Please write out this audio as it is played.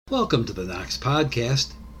Welcome to the Knox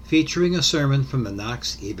Podcast, featuring a sermon from the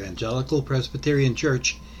Knox Evangelical Presbyterian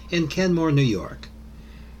Church in Kenmore, New York.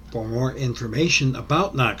 For more information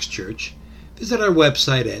about Knox Church, visit our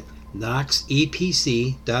website at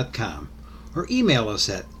knoxepc.com or email us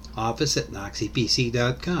at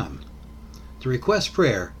office@knoxepc.com. To request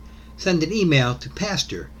prayer, send an email to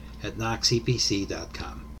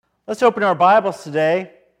pastor@knoxepc.com. Let's open our Bibles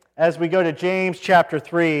today as we go to James chapter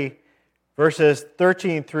 3, verses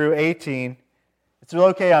 13 through 18. It's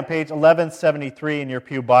located on page 1173 in your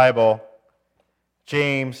Pew Bible.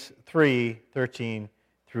 James 3, 13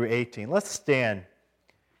 through 18. Let's stand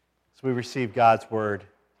as we receive God's word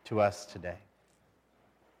to us today.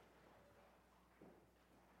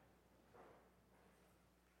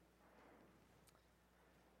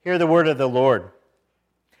 Hear the word of the Lord.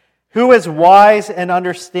 Who is wise and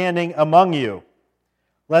understanding among you?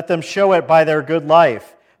 Let them show it by their good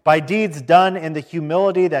life, by deeds done in the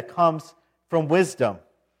humility that comes from wisdom.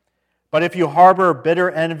 But if you harbor bitter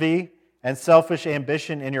envy and selfish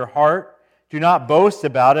ambition in your heart, do not boast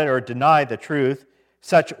about it or deny the truth.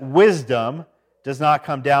 Such wisdom does not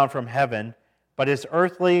come down from heaven, but is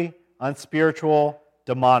earthly, unspiritual,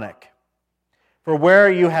 demonic. For where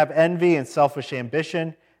you have envy and selfish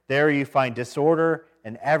ambition, there you find disorder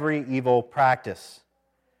and every evil practice.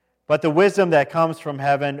 But the wisdom that comes from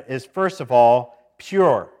heaven is first of all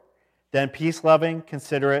pure, then peace-loving,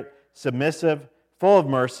 considerate, submissive, full of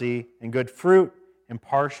mercy and good fruit,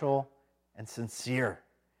 impartial and sincere.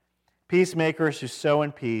 Peacemakers who sow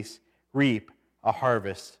in peace reap a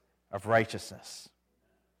harvest of righteousness.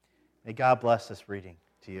 May God bless this reading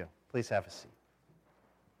to you. Please have a seat.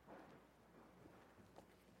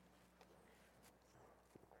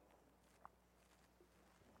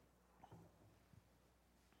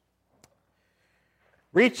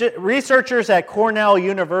 Researchers at Cornell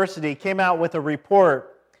University came out with a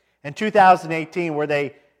report in 2018 where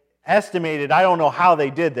they estimated, I don't know how they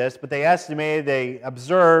did this, but they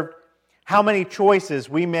observed how many choices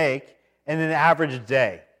we make in an average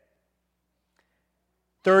day.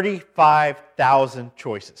 35,000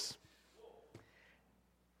 choices.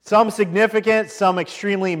 Some significant, some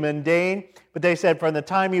extremely mundane, but they said from the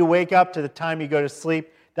time you wake up to the time you go to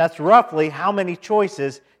sleep, that's roughly how many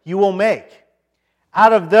choices you will make.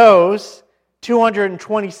 Out of those,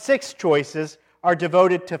 226 choices are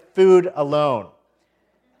devoted to food alone,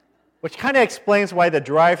 which kind of explains why the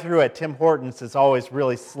drive-thru at Tim Hortons is always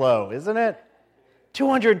really slow, isn't it?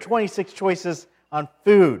 226 choices on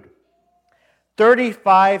food.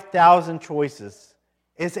 35,000 choices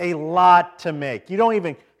is a lot to make. You don't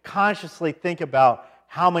even consciously think about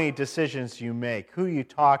how many decisions you make, who you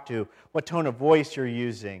talk to, what tone of voice you're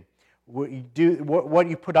using, what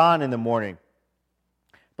you put on in the morning.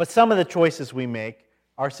 But some of the choices we make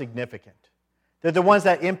are significant. They're the ones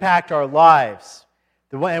that impact our lives.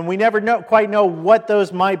 And we never quite know what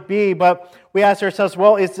those might be, but we ask ourselves,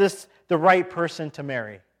 well, is this the right person to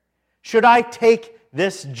marry? Should I take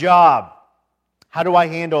this job? How do I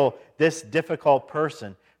handle this difficult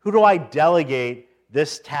person? Who do I delegate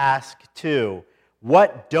this task to?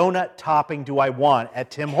 What donut topping do I want at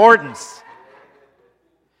Tim Hortons?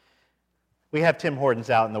 We have Tim Hortons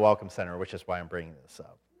out in the Welcome Center, which is why I'm bringing this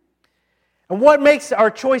up. And what makes our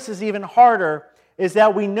choices even harder is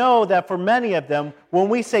that we know that for many of them, when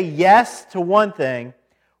we say yes to one thing,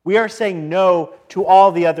 we are saying no to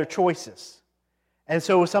all the other choices. And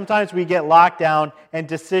so sometimes we get locked down and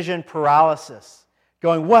decision paralysis,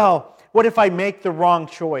 going, well, what if I make the wrong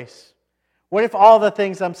choice? What if all the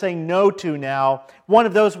things I'm saying no to now, one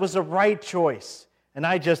of those was the right choice, and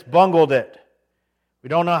I just bungled it? We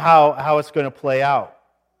don't know how it's going to play out.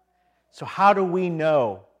 So how do we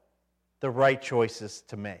know the right choices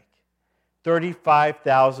to make?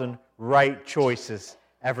 35,000 right choices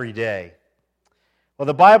every day. Well,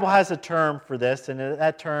 the Bible has a term for this, and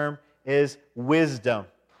that term is wisdom.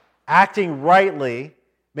 Acting rightly,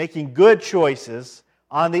 making good choices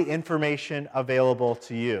on the information available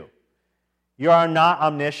to you. You are not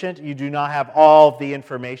omniscient. You do not have all of the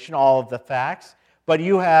information, all of the facts, but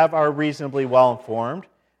you are reasonably well informed,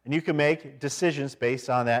 and you can make decisions based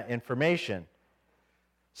on that information.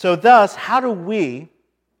 So thus, how do we,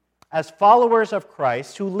 as followers of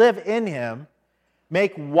Christ who live in Him,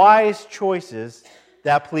 make wise choices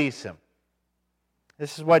that please Him?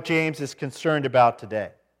 This is what James is concerned about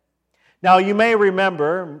today. Now, you may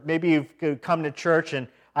remember, maybe you've come to church and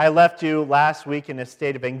I left you last week in a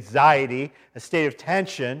state of anxiety, a state of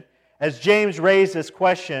tension, as James raised this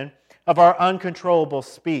question of our uncontrollable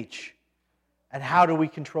speech. And how do we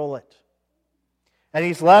control it? And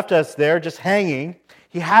he's left us there just hanging.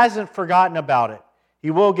 He hasn't forgotten about it.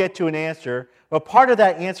 He will get to an answer, but part of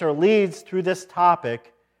that answer leads through this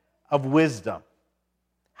topic of wisdom.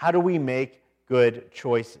 How do we make good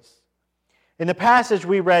choices? In the passage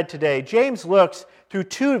we read today, James looks through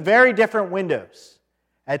two very different windows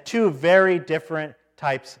at two very different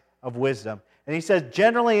types of wisdom. And he says,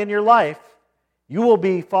 generally in your life, you will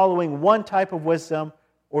be following one type of wisdom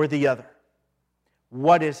or the other.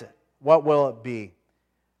 What is it? What will it be?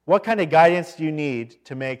 What kind of guidance do you need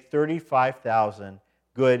to make 35,000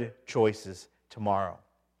 good choices tomorrow?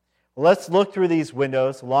 Well, let's look through these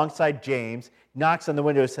windows alongside James. He knocks on the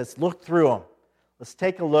window and says, look through them. Let's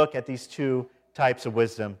take a look at these two types of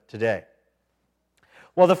wisdom today.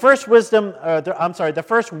 Well, the first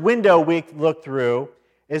window we look through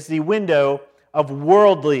is the window of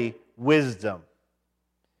worldly wisdom.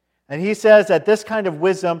 And he says that this kind of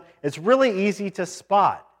wisdom is really easy to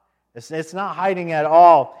spot. It's not hiding at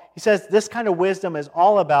all. He says this kind of wisdom is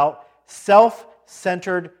all about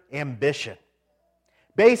self-centered ambition.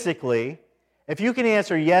 Basically, if you can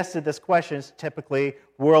answer yes to this question, it's typically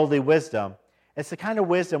worldly wisdom. It's the kind of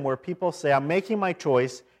wisdom where people say, I'm making my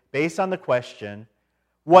choice based on the question,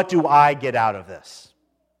 what do I get out of this?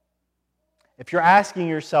 If you're asking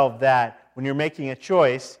yourself that when you're making a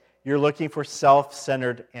choice, you're looking for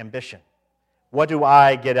self-centered ambition. What do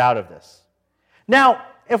I get out of this? Now,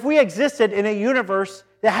 if we existed in a universe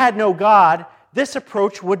that had no God, this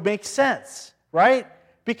approach would make sense, right?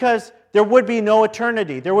 Because there would be no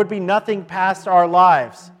eternity. There would be nothing past our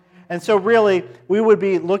lives. And so really, we would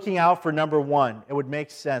be looking out for number one. It would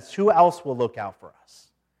make sense. Who else will look out for us?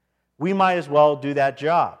 We might as well do that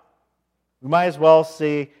job. We might as well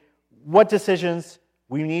see what decisions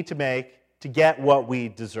we need to make to get what we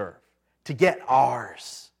deserve, to get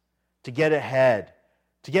ours, to get ahead,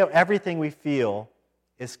 to get everything we feel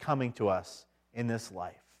is coming to us in this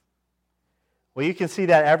life. Well, you can see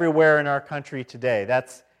that everywhere in our country today.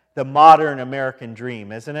 That's the modern American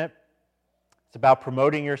dream, isn't it? It's about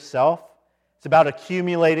promoting yourself. It's about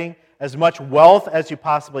accumulating as much wealth as you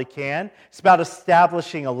possibly can. It's about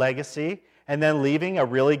establishing a legacy and then leaving a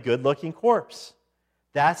really good-looking corpse.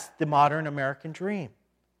 That's the modern American dream.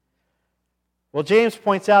 Well, James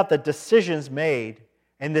points out that decisions made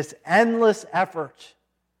in this endless effort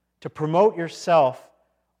to promote yourself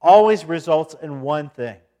always results in one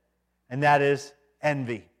thing, and that is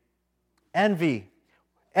envy. Envy.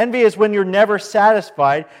 Envy is when you're never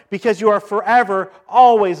satisfied because you are forever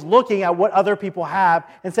always looking at what other people have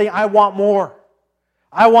and saying, I want more.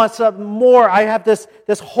 I want something more. I have this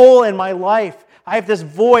hole in my life. I have this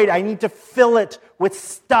void. I need to fill it with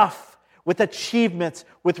stuff, with achievements,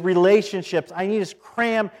 with relationships. I need to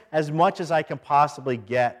cram as much as I can possibly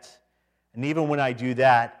get. And even when I do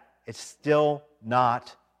that, it's still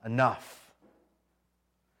not enough.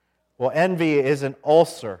 Well, envy is an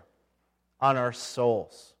ulcer on our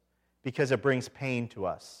souls because it brings pain to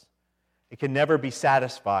us. It can never be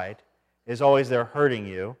satisfied. It is always there hurting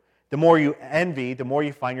you. The more you envy, the more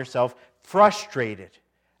you find yourself frustrated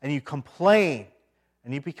and you complain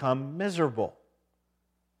and you become miserable.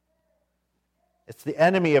 It's the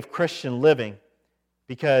enemy of Christian living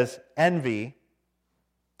because envy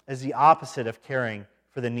is the opposite of caring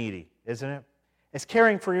for the needy, isn't it? It's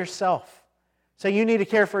caring for yourself. So you need to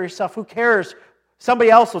care for yourself. Who cares? Somebody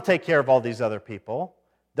else will take care of all these other people.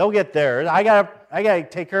 They'll get theirs. I gotta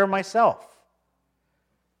take care of myself.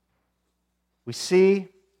 We see,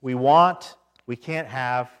 we want, we can't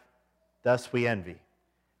have, thus we envy.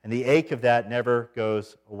 And the ache of that never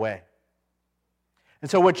goes away. And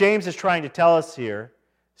so what James is trying to tell us here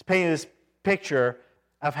is painting this picture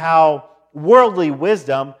of how worldly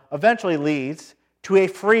wisdom eventually leads to a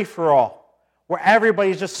free-for-all, where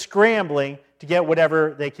everybody's just scrambling to get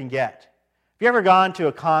whatever they can get. Have you ever gone to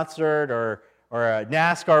a concert or a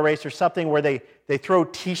NASCAR race or something where they throw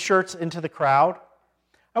T-shirts into the crowd?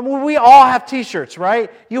 I mean, we all have T-shirts,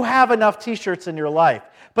 right? You have enough T-shirts in your life.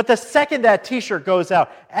 But the second that T-shirt goes out,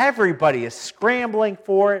 everybody is scrambling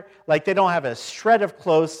for it like they don't have a shred of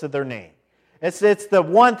clothes to their name. It's the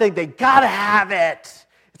one thing, they got to have it.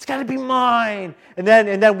 It's got to be mine. And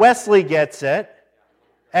then Wesley gets it,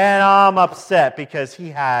 and I'm upset because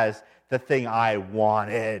he has the thing I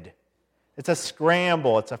wanted. It's a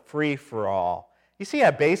scramble. It's a free-for-all. You see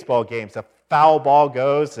at baseball games, a foul ball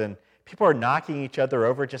goes, and people are knocking each other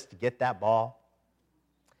over just to get that ball.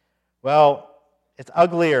 Well, it's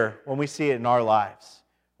uglier when we see it in our lives.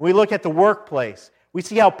 When we look at the workplace, we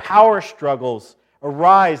see how power struggles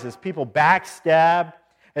arise as people backstab,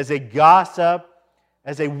 as they gossip,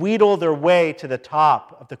 as they wheedle their way to the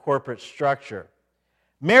top of the corporate structure.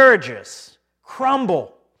 Marriages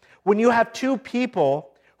crumble when you have two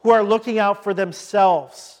people who are looking out for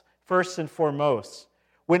themselves first and foremost,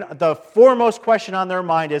 when the foremost question on their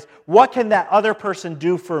mind is, what can that other person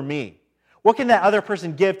do for me? What can that other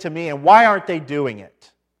person give to me, and why aren't they doing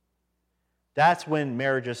it? That's when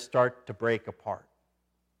marriages start to break apart.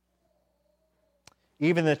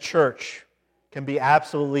 Even the church can be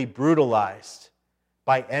absolutely brutalized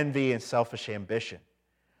by envy and selfish ambition.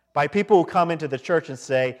 By people who come into the church and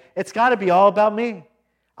say, it's got to be all about me.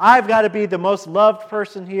 I've got to be the most loved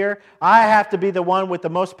person here. I have to be the one with the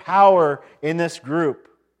most power in this group.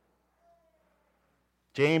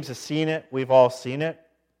 James has seen it. We've all seen it.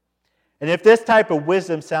 And if this type of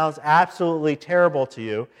wisdom sounds absolutely terrible to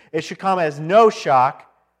you, it should come as no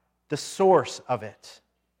shock the source of it.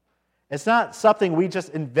 It's not something we just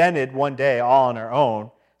invented one day all on our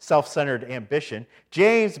own, self-centered ambition.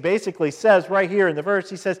 James basically says right here in the verse,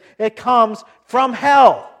 he says, it comes from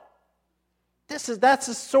hell. That's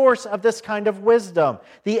the source of this kind of wisdom.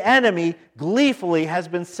 The enemy gleefully has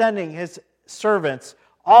been sending his servants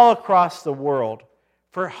all across the world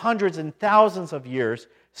for hundreds and thousands of years,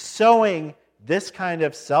 sowing this kind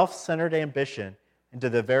of self-centered ambition into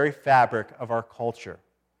the very fabric of our culture.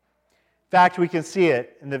 In fact, we can see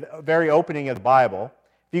it in the very opening of the Bible.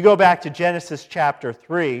 If you go back to Genesis chapter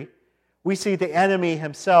 3, we see the enemy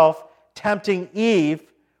himself tempting Eve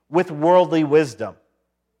with worldly wisdom.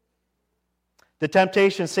 The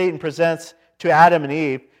temptation Satan presents to Adam and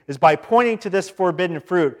Eve is by pointing to this forbidden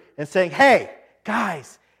fruit and saying, hey,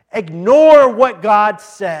 guys, ignore what God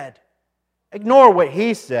said. Ignore what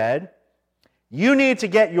He said. You need to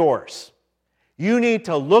get yours. You need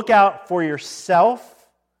to look out for yourself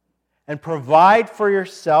and provide for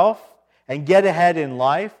yourself and get ahead in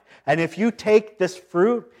life. And if you take this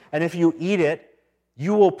fruit and if you eat it,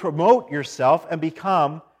 you will promote yourself and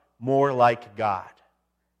become more like God.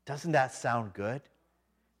 Doesn't that sound good?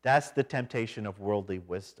 That's the temptation of worldly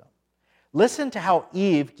wisdom. Listen to how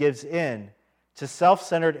Eve gives in to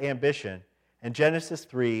self-centered ambition in Genesis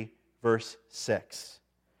 3, verse 6.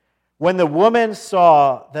 When the woman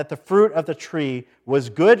saw that the fruit of the tree was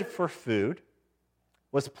good for food,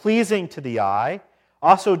 was pleasing to the eye,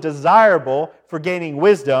 also desirable for gaining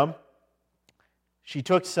wisdom, she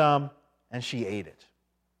took some and she ate it.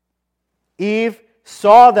 Eve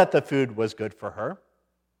saw that the food was good for her.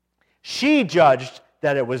 She judged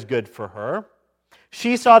that it was good for her.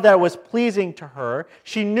 She saw that it was pleasing to her.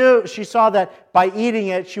 She saw that by eating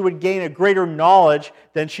it, she would gain a greater knowledge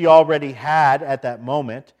than she already had at that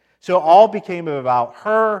moment. So it all became about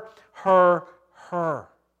her.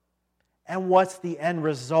 And what's the end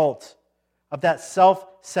result of that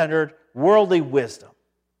self-centered worldly wisdom?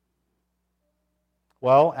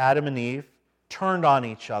 Well, Adam and Eve turned on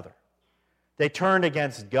each other. They turned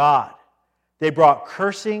against God. They brought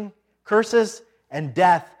curses and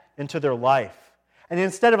death into their life. And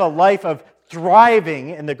instead of a life of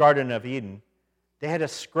thriving in the Garden of Eden, they had to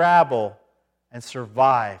scrabble and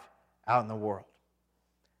survive out in the world.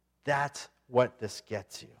 That's what this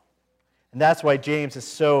gets you. And that's why James is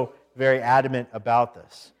so very adamant about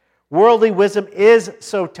this. Worldly wisdom is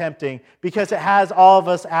so tempting because it has all of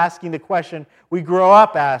us asking the question we grow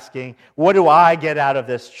up asking, what do I get out of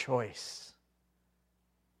this choice?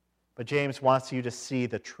 But James wants you to see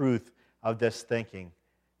the truth of this thinking,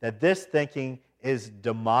 that this thinking is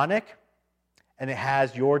demonic and it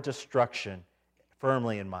has your destruction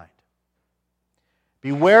firmly in mind.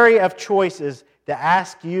 Be wary of choices that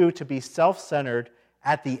ask you to be self-centered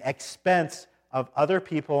at the expense of other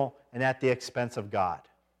people and at the expense of God.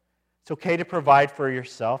 It's okay to provide for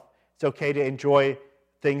yourself. It's okay to enjoy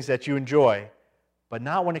things that you enjoy, but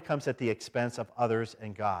not when it comes at the expense of others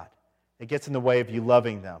and God. It gets in the way of you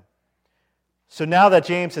loving them. So now that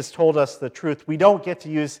James has told us the truth, we don't get to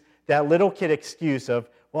use that little kid excuse of,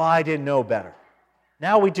 well, I didn't know better.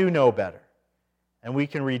 Now we do know better. And we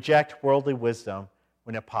can reject worldly wisdom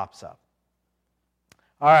when it pops up.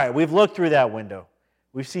 All right, we've looked through that window.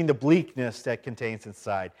 We've seen the bleakness that contains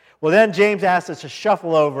inside. Well, then James asks us to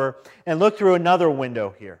shuffle over and look through another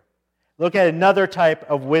window here. Look at another type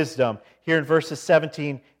of wisdom here in verses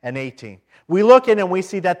 17 and 18. We look in and we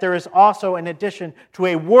see that there is also, in addition to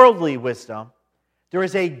a worldly wisdom, there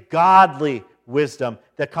is a godly wisdom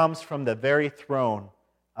that comes from the very throne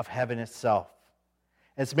of heaven itself.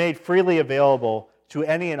 It's made freely available to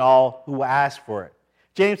any and all who ask for it.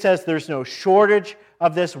 James says there's no shortage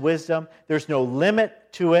of this wisdom, there's no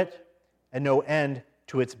limit to it, and no end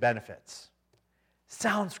to its benefits.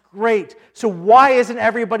 Sounds great. So why isn't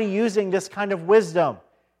everybody using this kind of wisdom?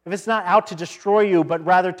 If it's not out to destroy you, but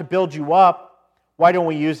rather to build you up, why don't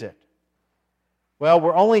we use it? Well,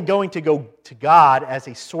 we're only going to go to God as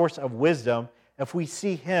a source of wisdom if we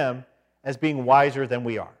see Him as being wiser than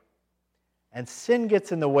we are. And sin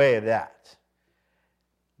gets in the way of that.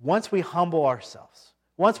 once we humble ourselves,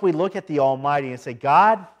 once we look at the Almighty and say,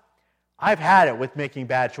 God, I've had it with making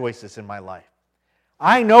bad choices in my life.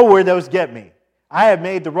 I know where those get me. I have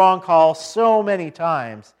made the wrong call so many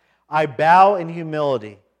times. I bow in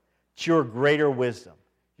humility to your greater wisdom,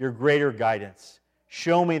 your greater guidance.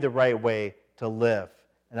 Show me the right way to live,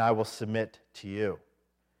 and I will submit to you.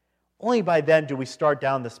 Only by then do we start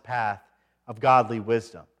down this path of godly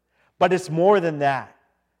wisdom. But it's more than that.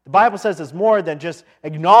 The Bible says it's more than just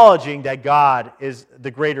acknowledging that God is the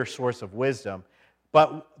greater source of wisdom.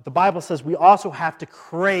 But the Bible says we also have to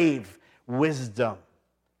crave wisdom.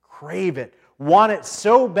 Crave it. Want it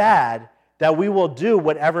so bad that we will do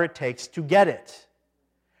whatever it takes to get it.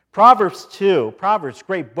 Proverbs,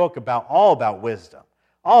 great book all about wisdom.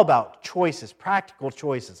 All about choices, practical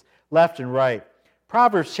choices, left and right.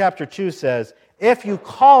 Proverbs chapter 2 says, if you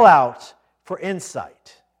call out for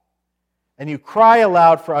insight, and you cry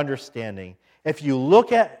aloud for understanding, if you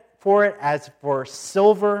look for it as for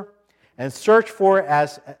silver and search for it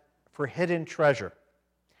as for hidden treasure,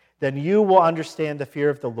 then you will understand the fear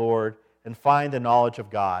of the Lord and find the knowledge of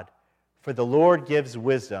God. For the Lord gives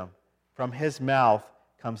wisdom. From his mouth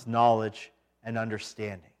comes knowledge and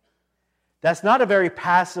understanding. That's not a very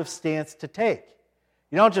passive stance to take.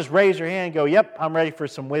 You don't just raise your hand and go, yep, I'm ready for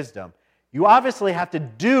some wisdom. You obviously have to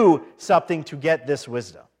do something to get this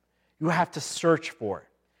wisdom. You have to search for it.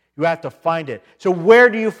 You have to find it. So where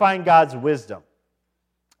do you find God's wisdom?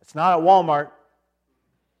 It's not at Walmart.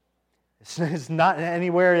 It's not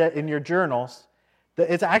anywhere in your journals.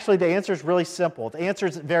 It's actually, the answer is really simple. The answer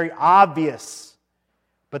is very obvious.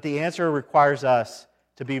 But the answer requires us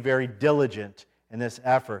to be very diligent in this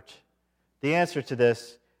effort. The answer to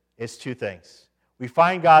this is two things. We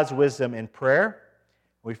find God's wisdom in prayer.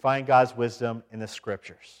 We find God's wisdom in the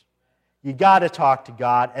Scriptures. You got to talk to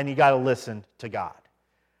God, and you got to listen to God.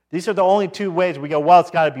 These are the only two ways we go, well,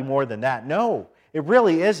 it's got to be more than that. No, it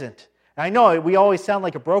really isn't. And I know we always sound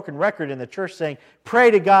like a broken record in the church saying,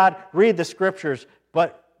 pray to God, read the Scriptures,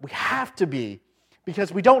 but we have to be,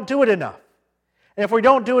 because we don't do it enough. And if we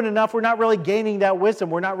don't do it enough, we're not really gaining that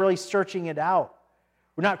wisdom. We're not really searching it out.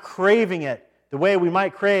 We're not craving it the way we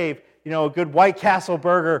might crave, a good White Castle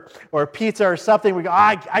burger or a pizza or something. We go,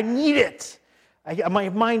 I need it. My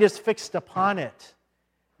mind is fixed upon it.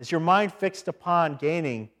 Is your mind fixed upon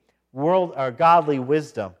gaining godly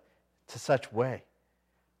wisdom to such way?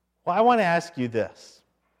 Well, I want to ask you this.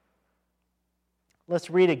 Let's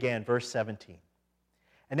read again verse 17.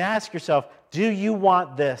 And ask yourself, do you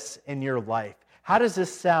want this in your life? How does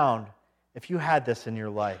this sound if you had this in your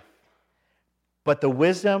life? But the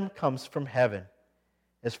wisdom comes from heaven,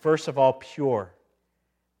 is first of all pure,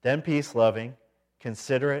 then peace-loving,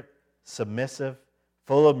 considerate, submissive,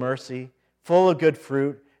 full of mercy, full of good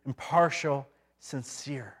fruit, impartial,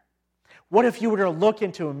 sincere. What if you were to look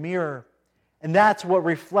into a mirror and that's what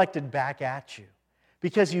reflected back at you?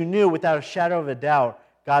 Because you knew without a shadow of a doubt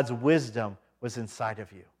God's wisdom was inside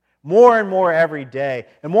of you. More and more every day,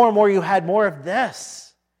 and more you had more of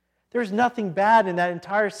this. There's nothing bad in that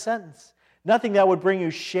entire sentence. Nothing that would bring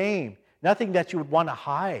you shame. Nothing that you would want to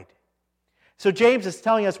hide. So James is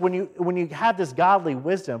telling us when you have this godly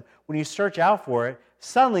wisdom, when you search out for it,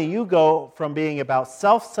 suddenly you go from being about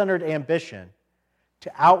self-centered ambition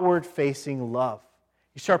to outward-facing love.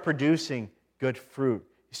 You start producing good fruit.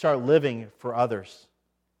 You start living for others.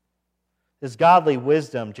 This godly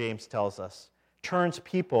wisdom, James tells us, turns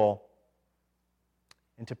people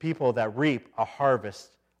into people that reap a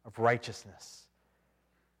harvest of righteousness.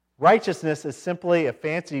 Righteousness is simply a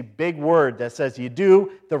fancy big word that says you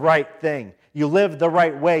do the right thing. You live the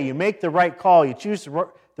right way. You make the right call. You choose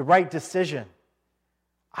the right decision.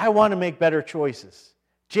 I want to make better choices.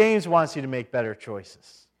 James wants you to make better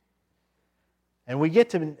choices. And we get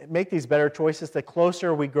to make these better choices the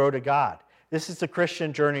closer we grow to God. This is the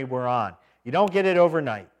Christian journey we're on. You don't get it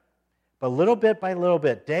overnight. But little bit by little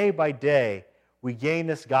bit, day by day, we gain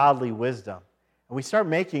this godly wisdom. And we start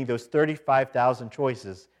making those 35,000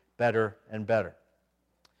 choices better and better.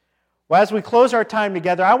 Well, as we close our time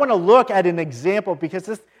together, I want to look at an example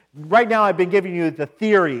because right now I've been giving you the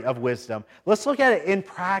theory of wisdom. Let's look at it in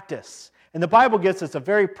practice. And the Bible gives us a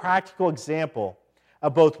very practical example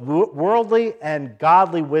of both worldly and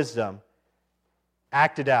godly wisdom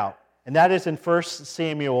acted out. And that is in 1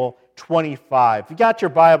 Samuel 25. If you got your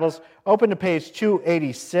Bibles, open to page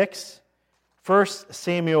 286. 1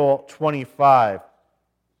 Samuel 25.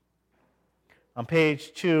 On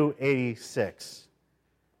page 286.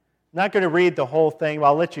 I'm not going to read the whole thing, but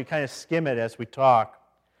I'll let you kind of skim it as we talk.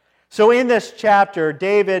 So in this chapter,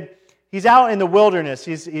 David, he's out in the wilderness.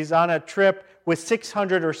 He's on a trip with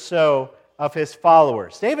 600 or so of his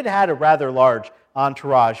followers. David had a rather large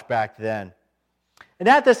entourage back then. And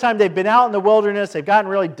at this time, they've been out in the wilderness. They've gotten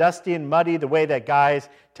really dusty and muddy, the way that guys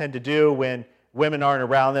tend to do when women aren't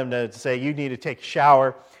around them, to say, you need to take a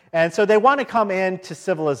shower. And so they want to come into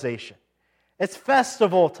civilization. It's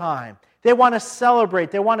festival time. They want to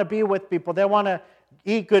celebrate. They want to be with people. They want to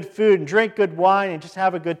eat good food and drink good wine and just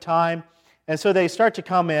have a good time. And so they start to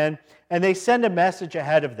come in, and they send a message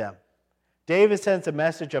ahead of them. David sends a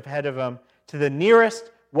message ahead of him to the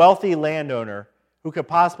nearest wealthy landowner who could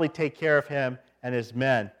possibly take care of him and his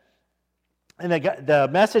men. And the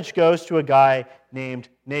message goes to a guy named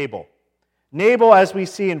Nabal. Nabal, as we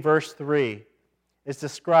see in verse 3, is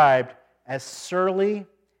described as surly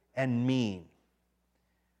and mean.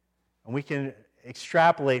 And we can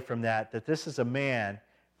extrapolate from that this is a man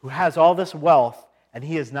who has all this wealth and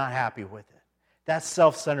he is not happy with it. That's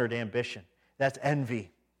self-centered ambition. That's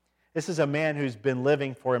envy. This is a man who's been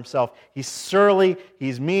living for himself. He's surly,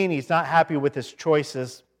 he's mean, he's not happy with his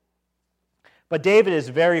choices. But David is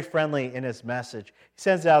very friendly in his message. He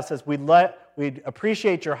sends it out and says, we'd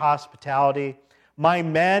appreciate your hospitality. My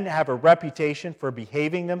men have a reputation for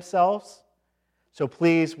behaving themselves. So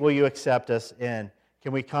please, will you accept us in?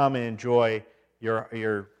 Can we come and enjoy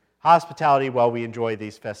your hospitality while we enjoy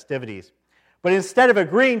these festivities? But instead of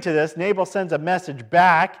agreeing to this, Nabal sends a message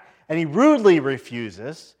back, and he rudely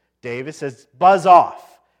refuses. David says, buzz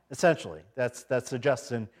off, essentially. That's the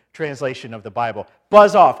Justin translation of the Bible.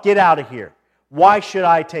 Buzz off, get out of here. Why should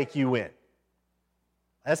I take you in?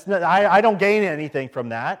 I don't gain anything from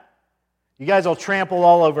that. You guys will trample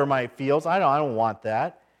all over my fields. I don't want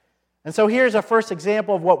that. And so here's a first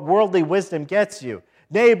example of what worldly wisdom gets you.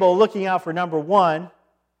 Nabal, looking out for number one,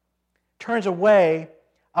 turns away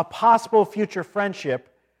a possible future friendship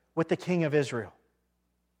with the king of Israel.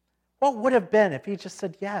 What would have been if he just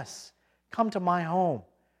said, yes, come to my home.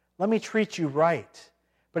 Let me treat you right.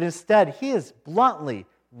 But instead, he is bluntly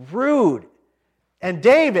rude. And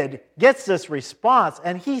David gets this response,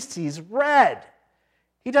 and he sees red.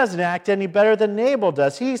 He doesn't act any better than Nabal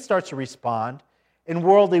does. He starts to respond in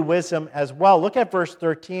worldly wisdom as well. Look at verse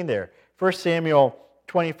 13 there. 1 Samuel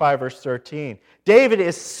 25, verse 13. David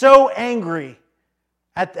is so angry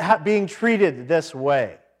at being treated this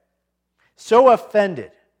way, so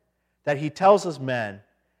offended, that he tells his men,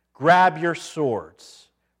 grab your swords.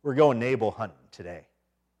 We're going Nabal hunting today.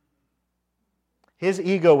 His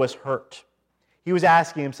ego was hurt. He was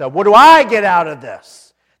asking himself, what do I get out of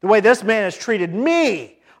this? The way this man has treated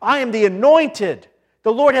me. I am the anointed.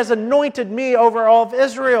 The Lord has anointed me over all of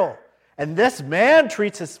Israel. And this man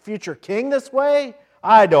treats his future king this way?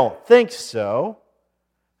 I don't think so.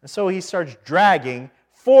 And so he starts dragging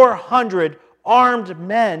 400 armed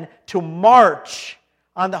men to march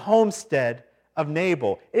on the homestead of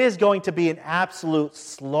Nabal. It is going to be an absolute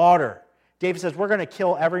slaughter. David says, we're going to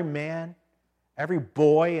kill every man, every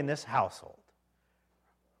boy in this household.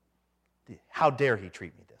 How dare he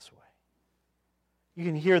treat me this way? You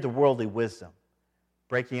can hear the worldly wisdom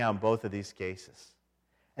breaking out in both of these cases.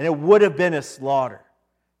 And it would have been a slaughter.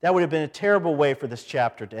 That would have been a terrible way for this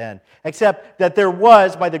chapter to end. Except that there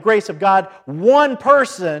was, by the grace of God, one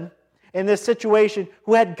person in this situation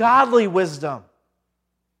who had godly wisdom.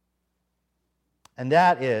 And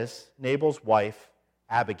that is Nabal's wife,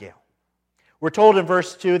 Abigail. We're told in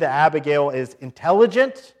verse 2 that Abigail is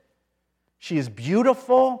intelligent, she is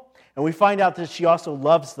beautiful, and we find out that she also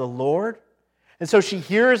loves the Lord. And so she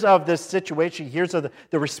hears of this situation. She hears of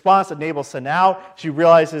the response that Nabal sent out. She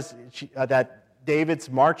realizes that David's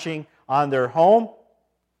marching on their home.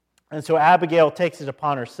 And so Abigail takes it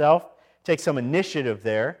upon herself, takes some initiative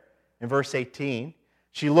there in verse 18.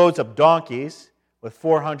 She loads up donkeys with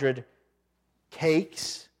 400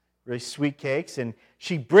 cakes, really sweet cakes, and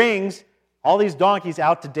she brings all these donkeys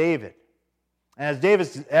out to David. And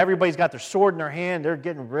as everybody's got their sword in their hand, they're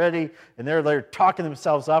getting ready, and they're talking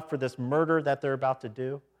themselves up for this murder that they're about to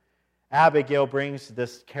do. Abigail brings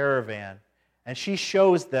this caravan, and she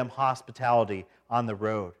shows them hospitality on the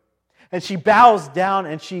road. And she bows down,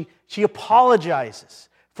 and she apologizes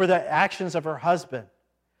for the actions of her husband.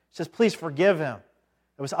 She says, please forgive him.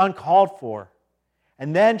 It was uncalled for.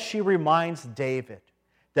 And then she reminds David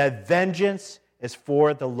that vengeance is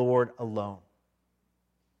for the Lord alone.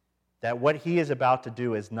 That what he is about to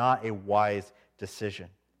do is not a wise decision.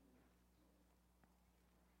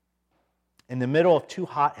 In the middle of two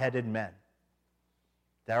hot-headed men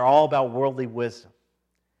that are all about worldly wisdom,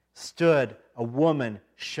 stood a woman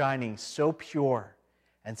shining so pure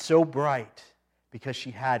and so bright because she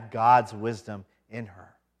had God's wisdom in her.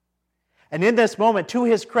 And in this moment, to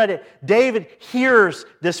his credit, David hears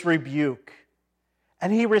this rebuke.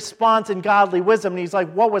 And he responds in godly wisdom. And he's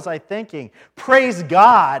like, what was I thinking? Praise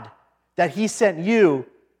God that he sent you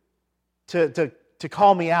to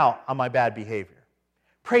call me out on my bad behavior.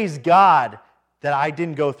 Praise God that I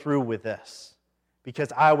didn't go through with this,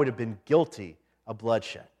 because I would have been guilty of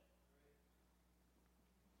bloodshed.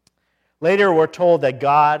 Later, we're told that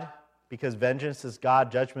God, because vengeance is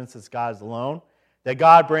God, judgment is God's alone, that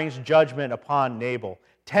God brings judgment upon Nabal.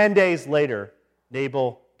 10 days later,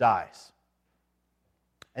 Nabal dies.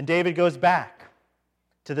 And David goes back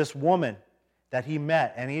to this woman that he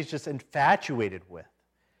met, and he's just infatuated with,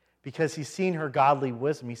 because he's seen her godly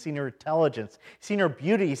wisdom, he's seen her intelligence, he's seen her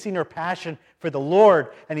beauty, he's seen her passion for the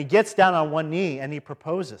Lord, and he gets down on one knee and he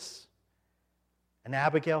proposes. And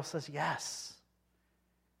Abigail says yes.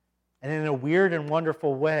 And in a weird and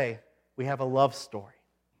wonderful way, we have a love story.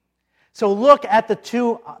 So look at the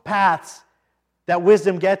two paths that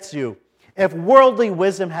wisdom gets you. If worldly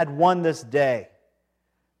wisdom had won this day,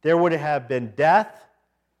 there would have been death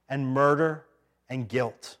and murder and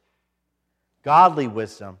guilt. Godly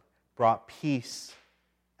wisdom brought peace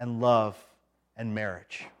and love and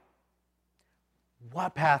marriage.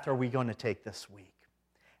 What path are we going to take this week?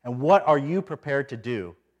 And what are you prepared to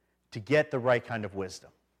do to get the right kind of wisdom?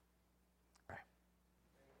 All right.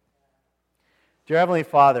 Dear Heavenly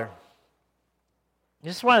Father, I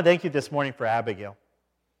just want to thank you this morning for Abigail.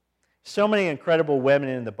 So many incredible women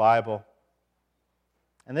in the Bible,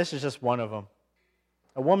 and this is just one of them.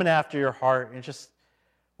 A woman after your heart, and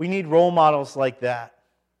we need role models like that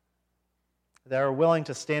are willing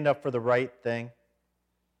to stand up for the right thing,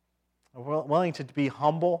 are willing to be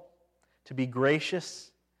humble, to be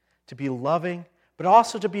gracious, to be loving, but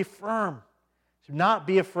also to be firm, to not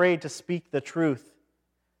be afraid to speak the truth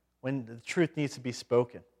when the truth needs to be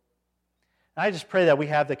spoken. And I just pray that we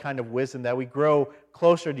have the kind of wisdom, that we grow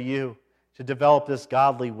closer to you, to develop this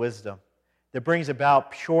godly wisdom that brings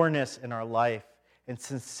about pureness in our life and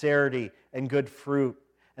sincerity and good fruit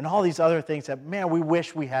and all these other things that, man, we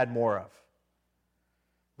wish we had more of.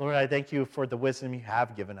 Lord, I thank you for the wisdom you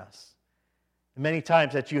have given us. And many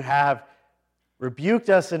times that you have rebuked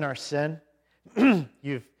us in our sin,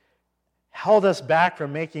 you've held us back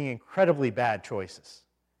from making incredibly bad choices.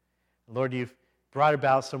 Lord, you've brought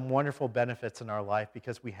about some wonderful benefits in our life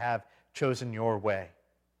because we have chosen your way.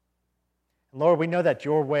 And Lord, we know that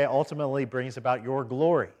your way ultimately brings about your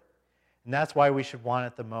glory, and that's why we should want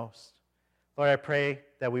it the most. Lord, I pray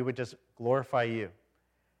that we would just glorify you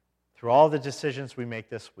through all the decisions we make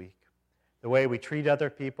this week, the way we treat other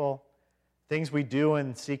people, things we do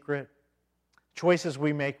in secret, choices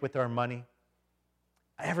we make with our money,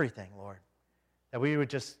 everything, Lord, that we would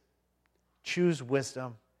just choose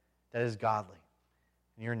wisdom that is godly.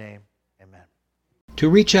 In your name, amen. To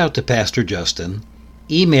reach out to Pastor Justin,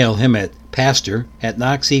 email him at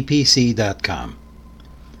pastor@knoxepc.com.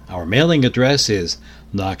 Our mailing address is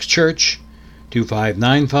Knox Church,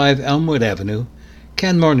 2595 Elmwood Avenue,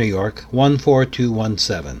 Kenmore, New York,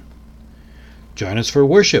 14217. Join us for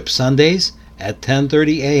worship Sundays at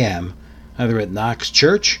 10:30 a.m., either at Knox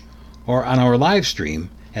Church or on our live stream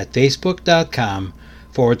at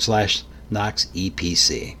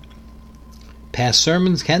facebook.com/KnoxEPC. Past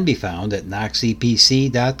sermons can be found at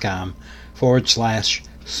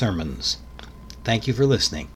knoxepc.com/sermons. Thank you for listening.